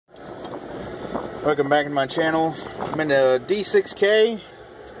Welcome back to my channel. I'm in the D6K.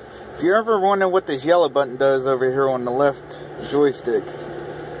 If you're ever wondering what this yellow button does over here on the left joystick,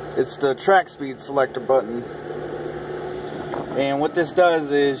 it's the track speed selector button. And what this does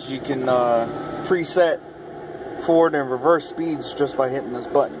is you can preset forward and reverse speeds just by hitting this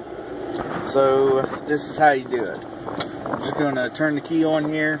button. So this is how you do it. I'm just going to turn the key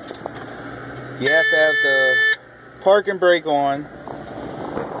on here. You have to have the park and brake on.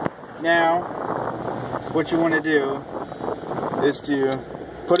 Now, what you want to do is to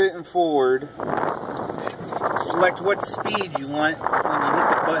put it in forward, select what speed you want when you hit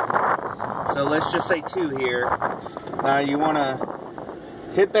the button. So let's just say 2 here. Now you want to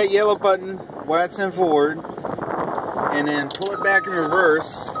hit that yellow button while it's in forward, and then pull it back in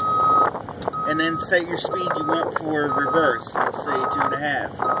reverse, and then set your speed you want for reverse. Let's say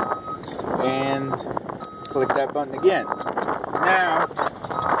 2.5. And click that button again. Now,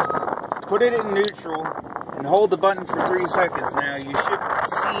 put it in neutral and hold the button for 3 seconds. Now you should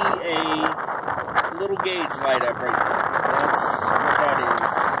see a little gauge light up right there. That's what that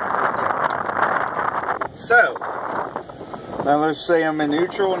is right there. So, now let's say I'm in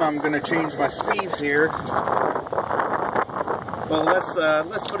neutral and I'm going to change my speeds here. Well, let's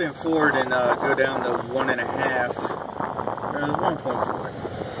put in forward and go down to 1.5 or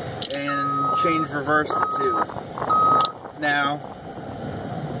 1.4 and change reverse to 2. Now,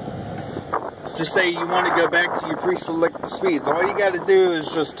 just say you want to go back to your pre-selected speeds. All you got to do is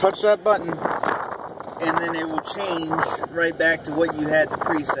just touch that button, and then it will change right back to what you had the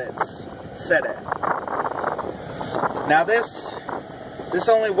presets set at. Now this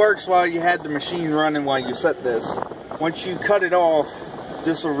only works while you had the machine running while you set this. Once you cut it off,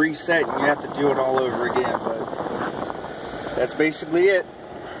 this will reset and you have to do it all over again. But that's basically it.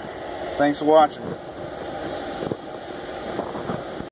 Thanks for watching.